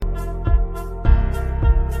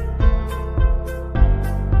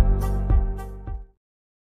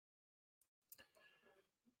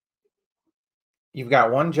You've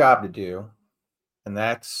got one job to do, and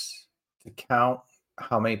that's to count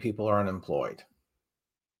how many people are unemployed,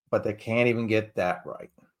 but they can't even get that right.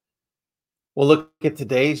 We'll look at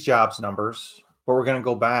today's jobs numbers, but we're going to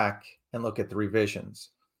go back and look at the revisions.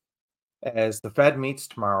 As the Fed meets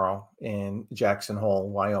tomorrow in Jackson Hole,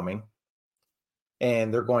 Wyoming,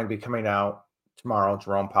 and they're going to be coming out tomorrow.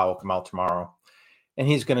 Jerome Powell will come out tomorrow, and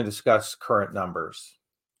he's going to discuss current numbers,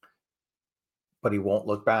 but he won't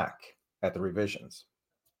look back at the revisions.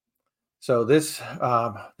 So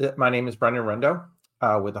my name is Brendan Rendo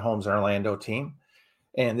with the Homes in Orlando team,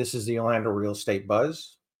 and this is the Orlando Real Estate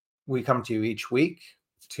Buzz. We come to you each week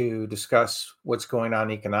to discuss what's going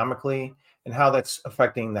on economically and how that's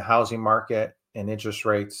affecting the housing market and interest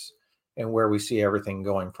rates and where we see everything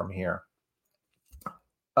going from here.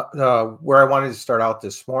 Where I wanted to start out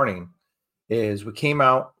this morning is we came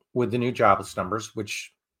out with the new jobless numbers,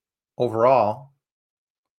 which overall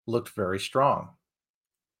looked very strong.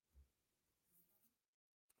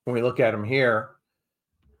 When we look at them here,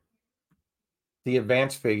 the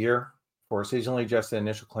advance figure for seasonally adjusted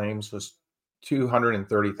initial claims was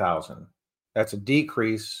 230,000. That's a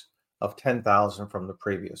decrease of 10,000 from the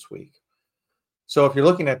previous week. So if you're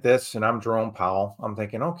looking at this and I'm Jerome Powell, I'm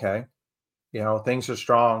thinking, okay, things are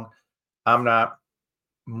strong. I'm not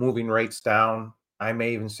moving rates down. I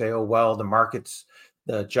may even say, oh, well,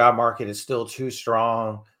 the job market is still too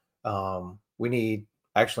strong. We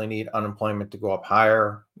actually need unemployment to go up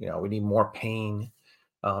higher. We need more pain,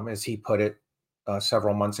 as he put it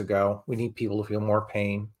several months ago. We need people to feel more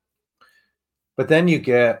pain. But then you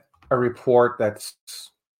get a report that's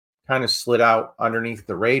kind of slid out underneath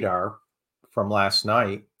the radar from last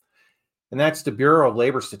night. And that's the Bureau of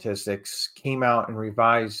Labor Statistics came out and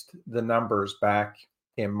revised the numbers back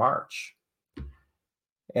in March.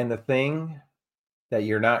 And the thing that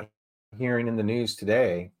you're not hearing in the news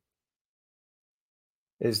today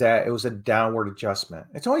is that it was a downward adjustment.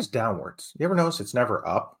 It's always downwards. You ever notice it's never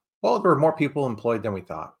up? Well, there were more people employed than we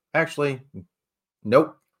thought. Actually,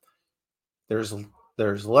 nope. There's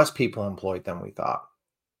less people employed than we thought.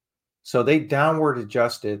 So they downward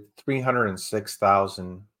adjusted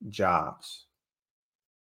 306,000 jobs.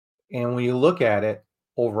 And when you look at it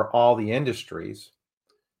over all the industries,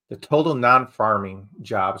 the total non-farming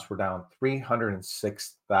jobs were down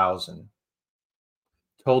 306,000.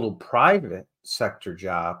 Total private sector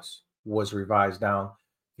jobs was revised down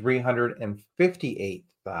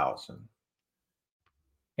 358,000.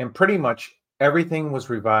 And pretty much everything was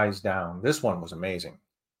revised down. This one was amazing.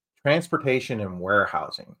 Transportation and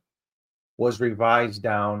warehousing was revised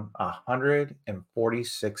down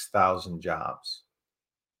 146,000 jobs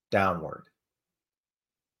downward.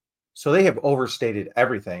 So they have overstated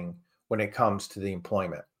everything when it comes to the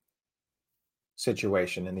employment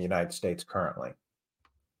situation in the United States currently.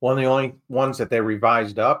 One of the only ones that they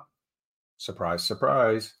revised up, surprise,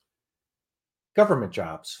 surprise, government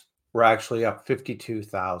jobs were actually up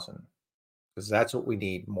 52,000 because that's what we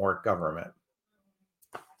need, more government.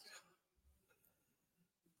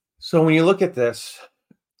 So when you look at this,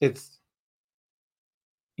 it's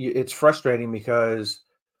frustrating because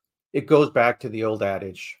it goes back to the old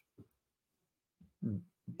adage,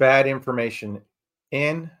 bad information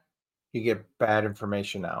in, you get bad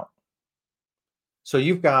information out. So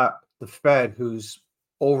you've got the Fed, who's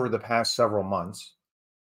over the past several months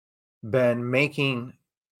been making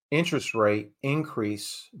interest rate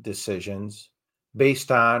increase decisions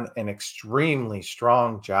based on an extremely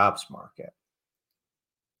strong jobs market.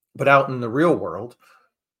 But out in the real world,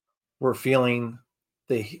 we're feeling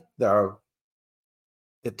the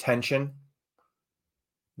tension,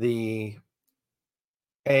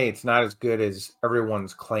 it's not as good as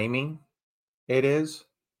everyone's claiming it is,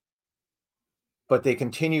 but they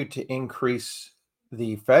continue to increase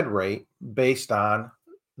the Fed rate based on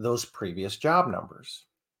those previous job numbers.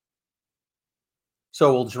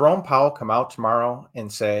 So will Jerome Powell come out tomorrow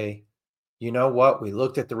and say, you know what, we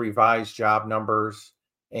looked at the revised job numbers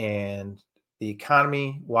and the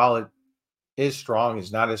economy, while it is strong,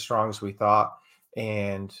 is not as strong as we thought,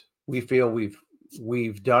 and we feel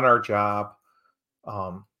we've done our job.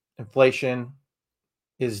 Inflation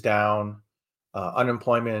is down,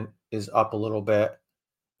 unemployment is up a little bit,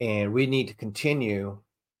 and we need to continue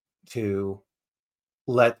to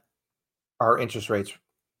let our interest rates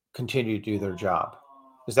continue to do their job.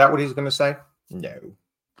 Is that what he's going to say?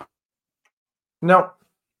 No.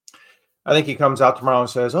 I think he comes out tomorrow and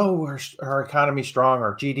says, oh, our economy's strong,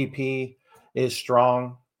 our GDP is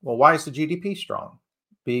strong. Well, why is the GDP strong?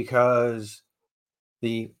 Because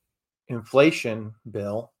the inflation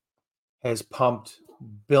bill has pumped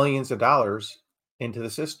billions of dollars into the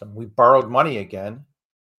system. We borrowed money again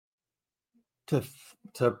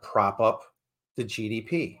to prop up the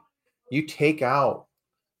GDP. You take out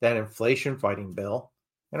that inflation fighting bill,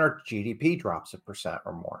 and our GDP drops 1%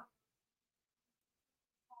 or more.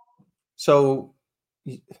 So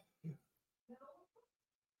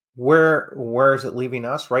where is it leaving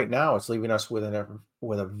us right now? It's leaving us with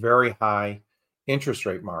a very high interest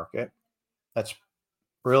rate market. That's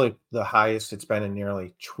really the highest it's been in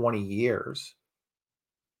nearly 20 years,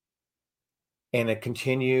 and a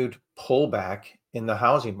continued pullback in the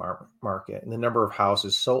housing market and the number of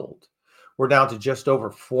houses sold. We're down to just over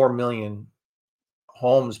 4 million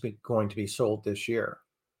homes going to be sold this year,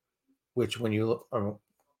 which when you look,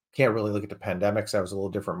 can't really look at the pandemic, that was a little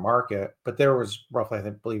different market, but there was roughly, I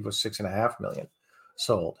believe, was 6.5 million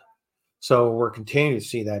sold. So we're continuing to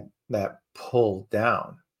see that pull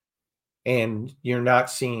down, and you're not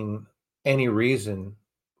seeing any reason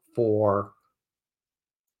for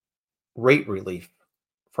rate relief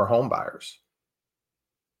for home buyers.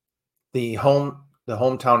 The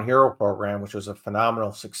Hometown Hero program, which was a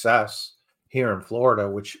phenomenal success here in Florida,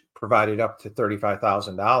 which provided up to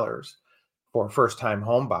 $35,000 for first-time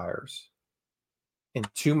home buyers, in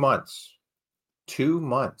 2 months,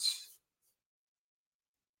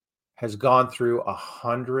 has gone through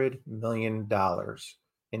 $100 million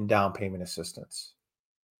in down payment assistance.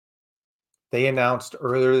 They announced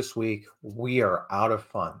earlier this week, we are out of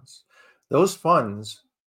funds. Those funds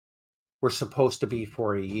were supposed to be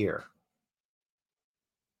for a year.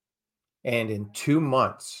 And in 2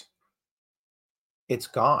 months, it's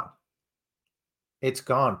gone. It's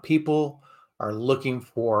gone. People are looking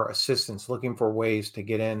for assistance, looking for ways to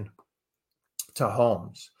get in to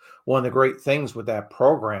homes. One of the great things with that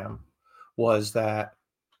program was that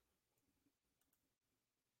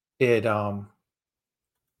it also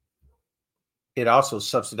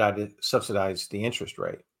subsidized the interest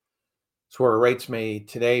rate. So where rates may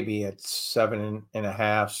today be at 7.5,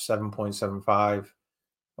 7.75,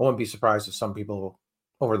 I wouldn't be surprised if some people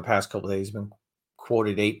over the past couple of days have been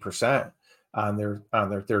quoted 8% on their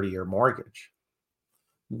 30-year mortgage.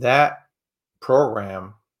 That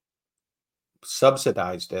program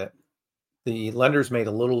subsidized it. The lenders made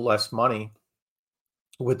a little less money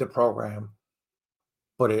with the program,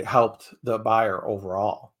 but it helped the buyer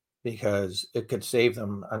overall because it could save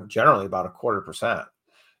them generally about 0.25%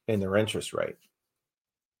 in their interest rate.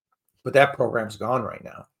 But that program's gone right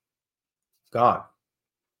now. Gone.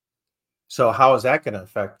 So how is that going to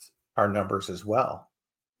affect our numbers as well?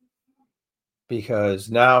 Because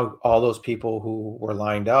now all those people who were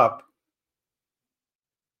lined up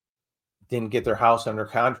didn't get their house under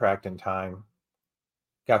contract in time,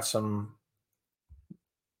 got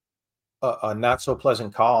a not so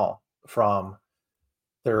pleasant call from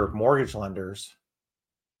their mortgage lenders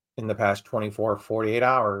in the past 24, 48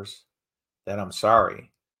 hours that I'm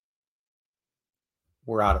sorry,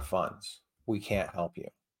 we're out of funds. We can't help you.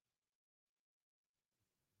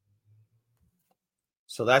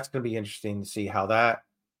 So that's going to be interesting to see how that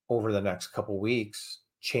over the next couple of weeks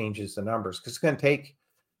changes the numbers, because it's going to take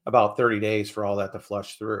about 30 days for all that to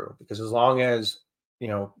flush through. Because as long as,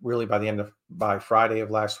 really by Friday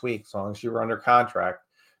of last week, as long as you were under contract,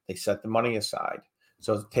 they set the money aside.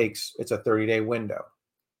 So it's a 30-day window.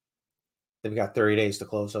 They've got 30 days to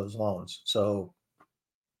close those loans. So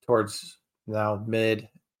towards now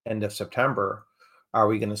end of September, are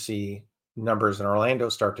we going to see numbers in Orlando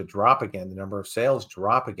start to drop again, the number of sales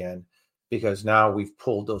drop again, because now we've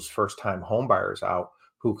pulled those first-time home buyers out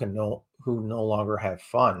who no longer have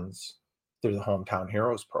funds through the Hometown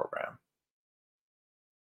Heroes program.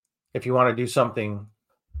 If you want to do something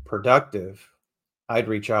productive, I'd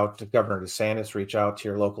reach out to Governor DeSantis, reach out to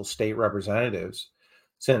your local state representatives,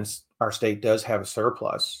 since our state does have a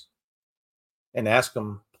surplus, and ask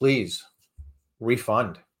them, please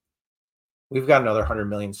refund. We've got another 100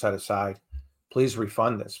 million set aside. Please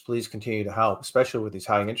refund this. Please continue to help, especially with these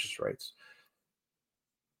high interest rates.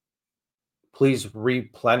 Please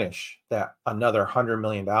replenish that another $100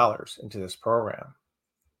 million into this program.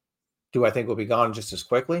 Do I think we'll be gone just as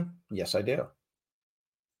quickly? Yes, I do.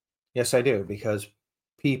 Yes, I do, because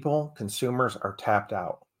consumers are tapped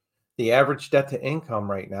out. The average debt to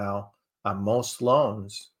income right now on most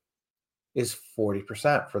loans is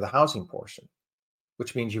 40% for the housing portion,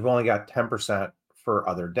 which means you've only got 10% for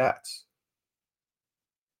other debts.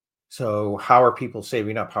 So how are people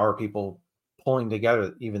saving up? How are people pulling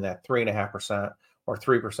together even that 3.5% or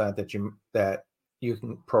 3% that you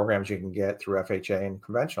can programs you can get through FHA and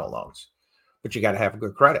conventional loans? But you got to have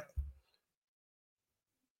good credit.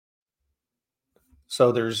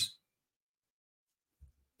 So there's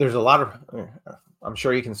a lot of, I'm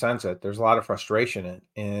sure you can sense it, there's a lot of frustration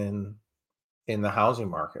in the housing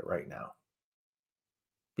market right now.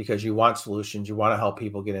 because you want solutions, you want to help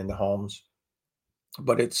people get into homes,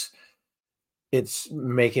 but it's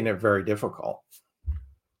making it very difficult.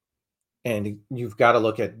 And you got to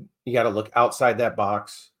look outside that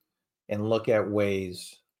box and look at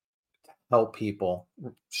ways to help people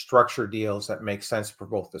structure deals that make sense for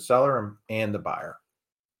both the seller and the buyer.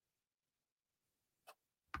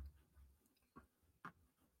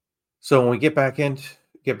 So when we get back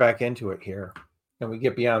into it here, and we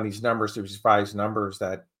get beyond these numbers, these revised numbers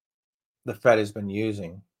that the Fed has been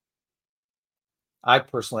using, I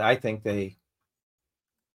think they,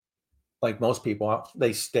 like most people,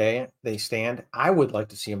 they stand. I would like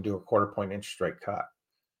to see them do a quarter point interest rate cut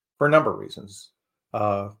for a number of reasons.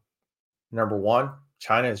 Number one,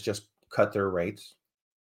 China has just cut their rates.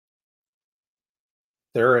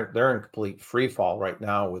 They're in complete free fall right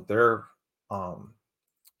now with their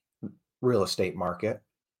real estate market.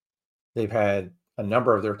 They've had a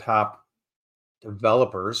number of their top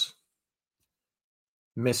developers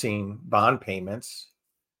missing bond payments,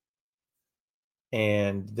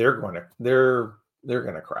 and they're going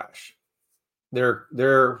to crash. Their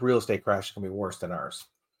real estate crash is going to be worse than ours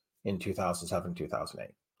in 2007,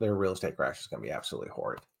 2008. Their real estate crash is going to be absolutely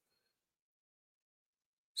horrid.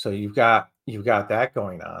 So you've got that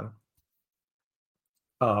going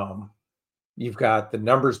on. You've got the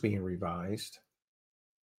numbers being revised,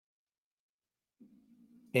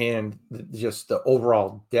 and just the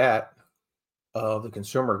overall debt of the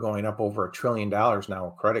consumer going up over $1 trillion now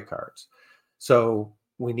with credit cards. So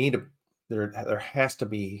we need there has to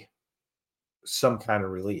be some kind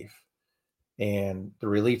of relief. And the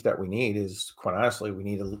relief that we need is, quite honestly, we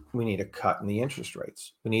need a cut in the interest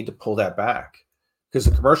rates. We need to pull that back, because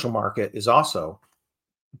the commercial market is also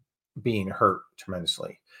being hurt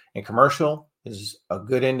tremendously. And commercial is a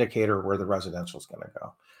good indicator where the residential is going to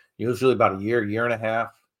go. Usually about a year and a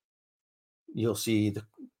half, you'll see the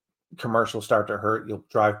commercial start to hurt. You'll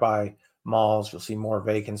drive by malls, you'll see more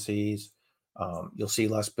vacancies. You'll see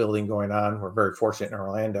less building going on. We're very fortunate in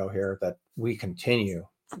Orlando here that we continue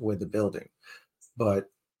with the building.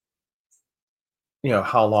 But,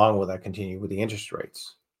 how long will that continue with the interest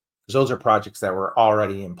rates? Because those are projects that were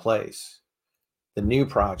already in place. The new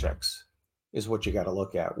projects is what you got to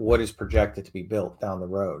look at. What is projected to be built down the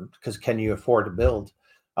road? Because can you afford to build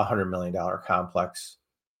a $100 million complex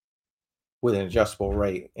with an adjustable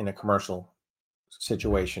rate in a commercial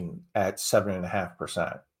situation at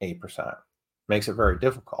 7.5%, 8%? Makes it very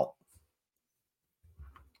difficult.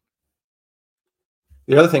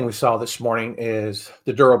 The other thing we saw this morning is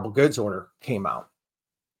the durable goods order came out.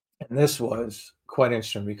 And this was quite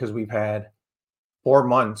interesting because we've had 4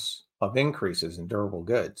 months of increases in durable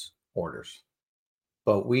goods orders.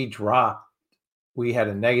 But we had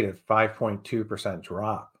a negative 5.2%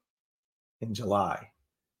 drop in July.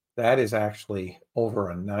 That is actually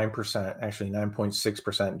over a 9%, actually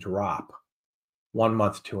 9.6% drop 1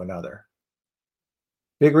 month to another.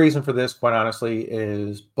 Big reason for this, quite honestly,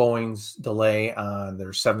 is Boeing's delay on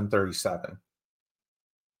their 737.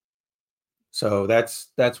 So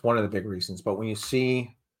that's one of the big reasons. But when you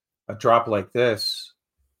see a drop like this,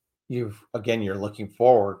 you're looking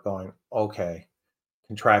forward going, okay,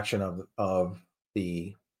 contraction of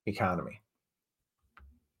the economy.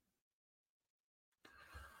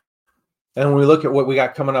 And when we look at what we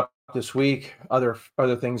got coming up this week, other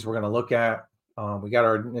things we're going to look at, we got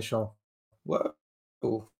our initial, we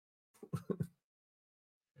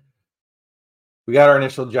got our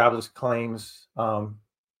initial jobless claims.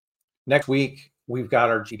 Next week, we've got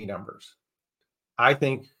our GDP numbers. I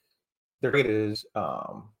think the rate is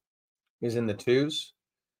in the twos.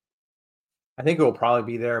 I think it will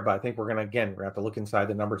probably be there, but I think we're going to have to look inside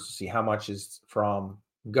the numbers to see how much is from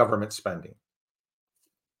government spending.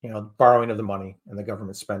 Borrowing of the money and the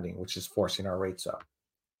government spending, which is forcing our rates up.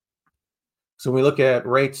 So when we look at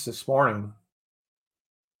rates this morning,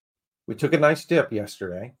 we took a nice dip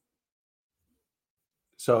yesterday.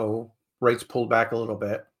 So rates pulled back a little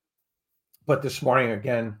bit. But this morning,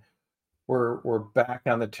 again, we're back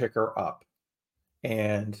on the ticker up.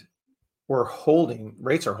 And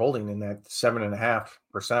rates are holding in that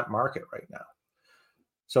 7.5% market right now.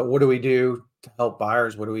 So what do we do to help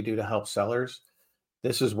buyers? What do we do to help sellers?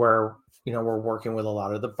 This is where, we're working with a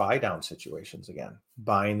lot of the buy down situations again,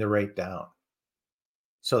 buying the rate down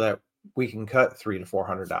so that we can cut $300 to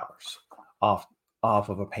 $400 off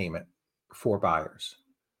of a payment for buyers.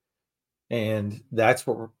 And that's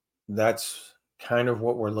kind of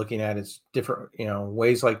what we're looking at, is different,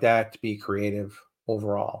 ways like that to be creative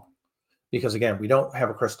overall. Because again, we don't have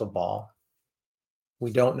a crystal ball.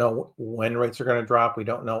 We don't know when rates are going to drop. We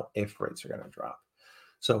don't know if rates are going to drop.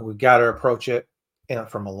 So we've got to approach it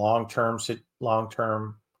from a long-term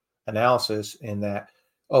analysis in that,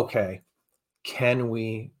 okay, can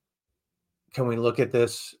we look at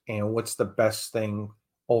this and what's the best thing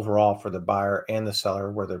overall for the buyer and the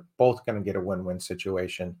seller where they're both going to get a win-win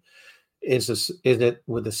situation? Is it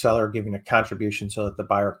with the seller giving a contribution so that the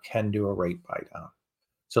buyer can do a rate buy down?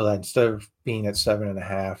 So that instead of being at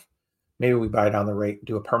 7.5, maybe we buy down the rate,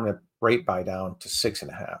 do a permanent rate buy down to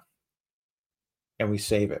 6.5, and we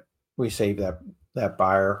save it. We save that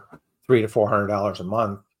buyer $300 to $400 a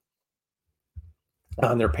month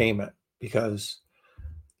on their payment, because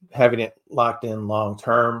having it locked in long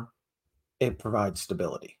term, it provides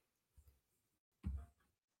stability.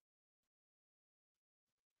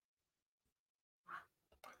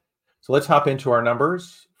 So let's hop into our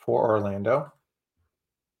numbers for Orlando.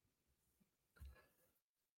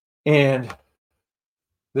 And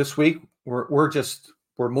this week we're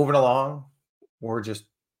moving along. We're just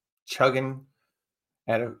chugging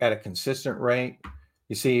at a consistent rate.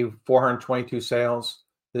 You see 422 sales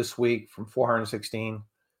this week from 416.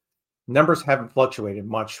 Numbers haven't fluctuated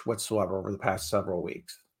much whatsoever over the past several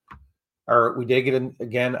weeks. We did get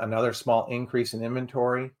again another small increase in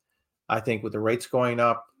inventory. I think with the rates going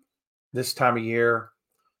up this time of year,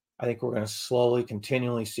 I think we're going to slowly,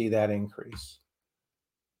 continually see that increase.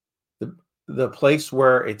 The place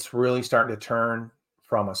where it's really starting to turn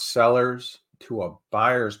from a seller's to a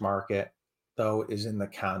buyer's market, though, is in the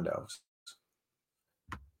condos.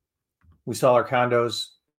 We saw our condos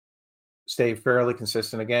stay fairly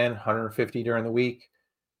consistent again, 150 during the week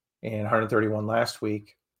and 131 last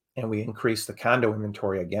week, and we increased the condo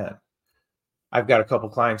inventory again. I've got a couple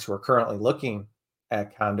clients who are currently looking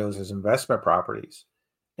at condos as investment properties,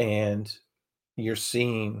 and you're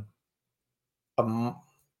seeing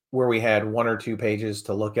where we had 1 or 2 pages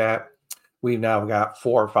to look at, we've now got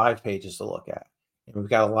 4 or 5 pages to look at. And we've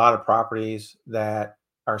got a lot of properties that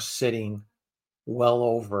are sitting well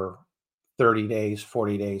over 30 days,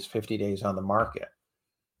 40 days, 50 days on the market.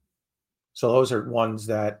 So those are ones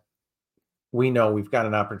that we know we've got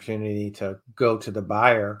an opportunity to go to the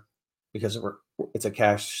buyer because it's a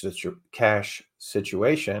cash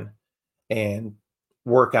situation, and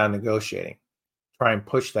work on negotiating, try and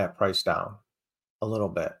push that price down a little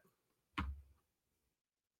bit.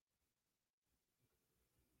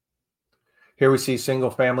 Here we see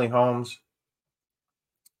single family homes.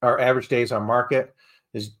 Our average days on market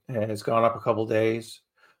has gone up a couple days,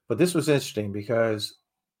 but this was interesting because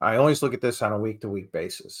I always look at this on a week-to-week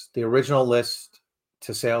basis. The original list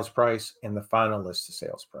to sales price and the final list to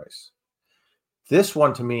sales price. This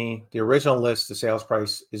one, to me, the original list to sales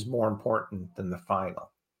price is more important than the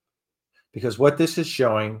final, because what this is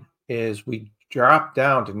showing is we dropped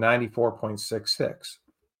down to 94.66.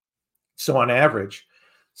 So on average,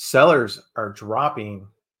 sellers are dropping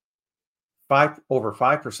over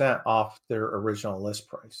 5% off their original list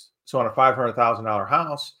price. So on a $500,000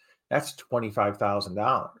 house, that's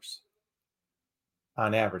 $25,000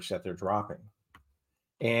 on average that they're dropping.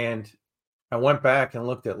 And I went back and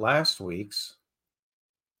looked at last week's,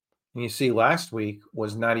 and you see last week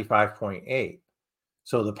was 95.8.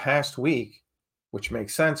 So the past week, which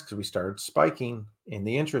makes sense because we started spiking in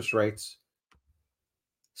the interest rates,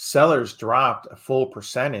 sellers dropped a full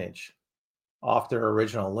percentage off their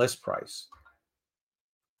original list price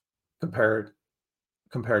compared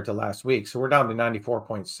to last week. So we're down to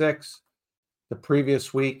 94.6. The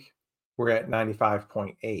previous week, we're at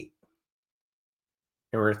 95.8.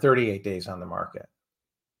 And we're 38 days on the market.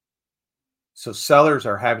 So sellers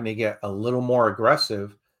are having to get a little more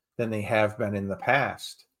aggressive than they have been in the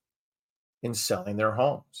past in selling their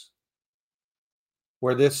homes.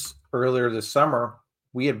 Where earlier this summer,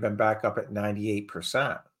 we had been back up at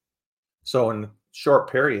 98%. So in a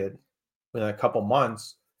short period, within a couple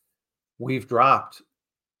months, we've dropped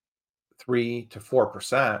 3 to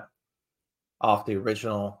 4% off the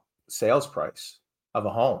original sales price of a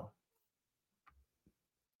home.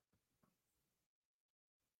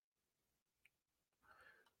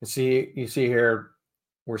 You see here,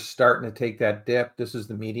 we're starting to take that dip. This is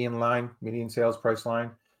the median sales price line.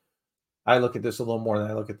 I look at this a little more than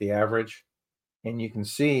I look at the average, and you can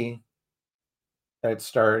see that it's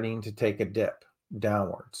starting to take a dip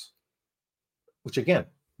downwards, which again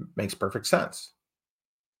makes perfect sense.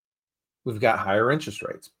 We've got higher interest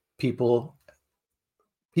rates. People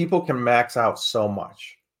can max out so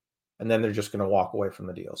much, and then they're just going to walk away from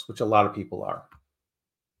the deals, which a lot of people are.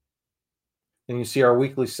 And you see our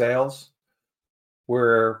weekly sales,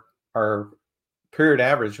 where our period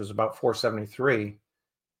average was about 473.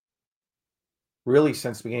 Really,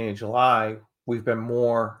 since the beginning of July, we've been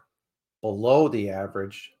more below the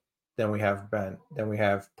average than we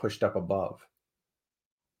have pushed up above.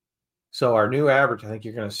 So our new average, I think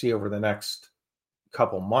you're going to see over the next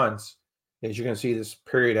couple months, is you're going to see this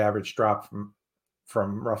period average drop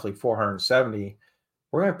from roughly 470.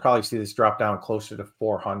 We're going to probably see this drop down closer to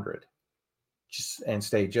 400 and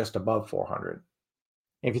stay just above 400.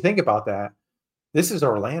 And if you think about that, this is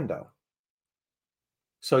Orlando.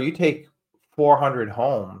 So you take 400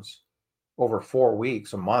 homes over 4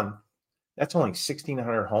 weeks, a month, that's only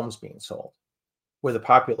 1,600 homes being sold with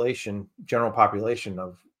a general population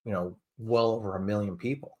of, well over 1 million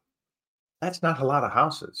people. That's not a lot of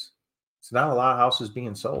houses. It's not a lot of houses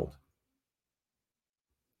being sold.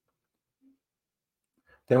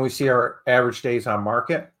 Then we see our average days on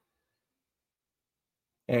market,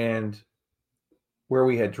 and where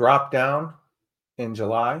we had dropped down in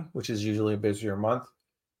July, which is usually a busier month,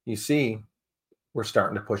 you see we're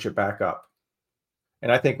starting to push it back up.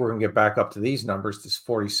 And I think we're going to get back up to these numbers, this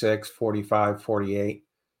 46, 45, 48,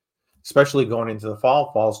 especially going into the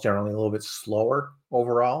fall. Fall's generally a little bit slower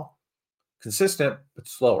overall, consistent, but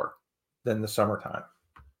slower than the summertime.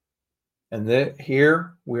 And then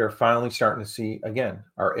here we are finally starting to see, again,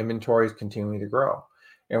 our inventory is continuing to grow.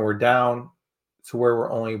 And we're down to where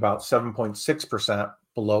we're only about 7.6%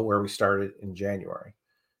 below where we started in January.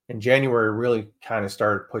 And January really kind of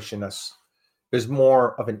started pushing us. There's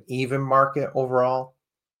more of an even market overall,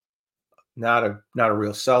 not a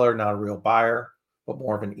real seller, not a real buyer, but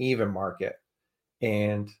more of an even market.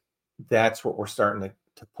 And that's what we're starting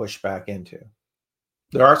to push back into.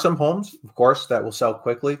 There are some homes, of course, that will sell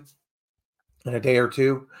quickly in a day or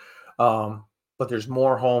two, but there's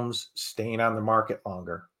more homes staying on the market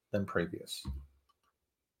longer than previous.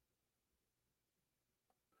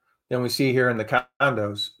 Then we see here in the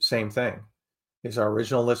condos, same thing. Is our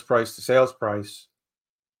original list price to sales price,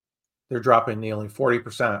 they're dropping nearly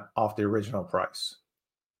 40% off the original price.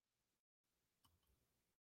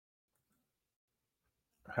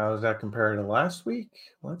 How does that compare to last week?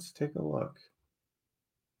 Let's take a look.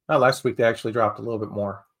 Last week they actually dropped a little bit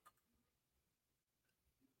more.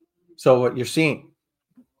 So what you're seeing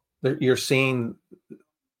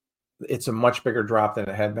it's a much bigger drop than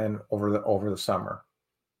it had been over the summer.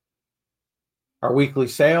 Our weekly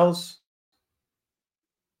sales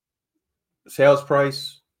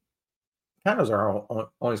price, condos are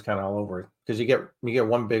always kind of all over it because you get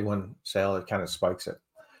one big one sale, it kind of spikes it,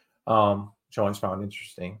 which I always found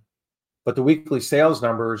interesting. But the weekly sales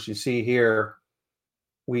numbers you see here,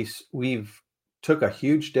 we've took a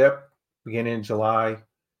huge dip beginning in July,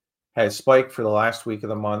 had a spike for the last week of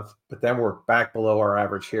the month, but then we're back below our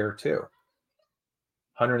average here too.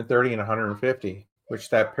 130 and 150, which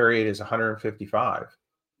that period is 155.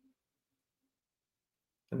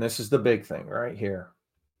 And this is the big thing right here.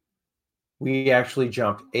 We actually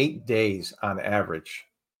jumped 8 days on average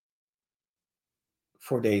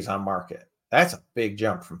for days on market. That's a big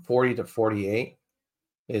jump from 40 to 48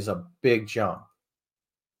 is a big jump.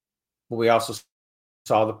 But we also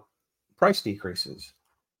saw the price decreases.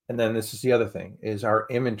 And then this is the other thing, is our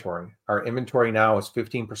inventory. Our inventory now is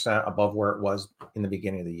 15% above where it was in the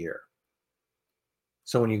beginning of the year.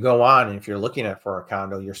 So when you go on, and if you're looking at for a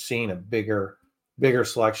condo, you're seeing a bigger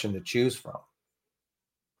selection to choose from.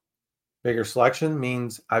 Bigger selection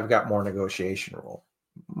means I've got more negotiation room.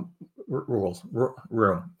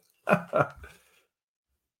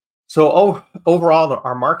 So overall,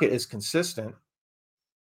 our market is consistent.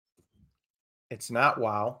 It's not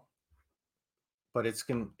wow, but it's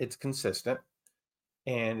consistent.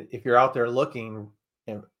 And if you're out there looking,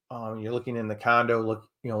 and you're looking in the condo,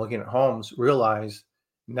 looking at homes, realize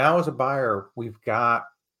now as a buyer, we've got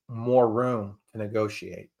more room to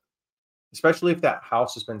negotiate, especially if that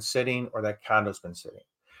house has been sitting or that condo's been sitting.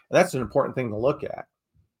 And that's an important thing to look at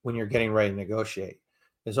when you're getting ready to negotiate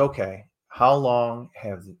is, okay, how long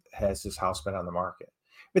has this house been on the market?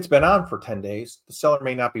 If it's been on for 10 days, the seller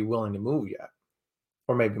may not be willing to move yet,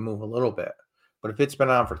 or maybe move a little bit. But if it's been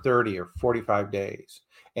on for 30 or 45 days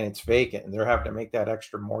and it's vacant and they're having to make that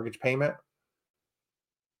extra mortgage payment,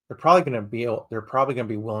 they're probably going to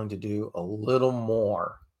be willing to do a little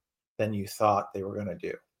more than you thought they were going to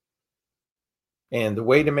do. And the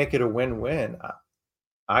way to make it a win-win,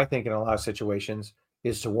 I think in a lot of situations,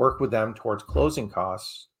 is to work with them towards closing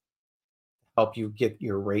costs, help you get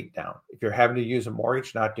your rate down. If you're having to use a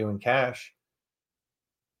mortgage, not doing cash,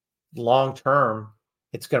 long term,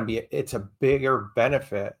 it's a bigger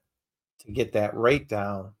benefit to get that rate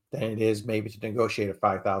down than it is maybe to negotiate a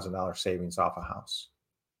 $5,000 savings off a house.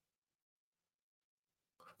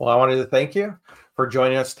 Well, I wanted to thank you for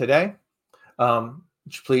joining us today.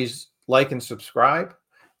 Please like and subscribe,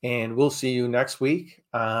 and we'll see you next week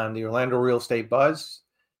on the Orlando Real Estate Buzz,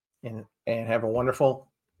 and have a wonderful,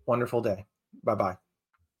 wonderful day. Bye-bye.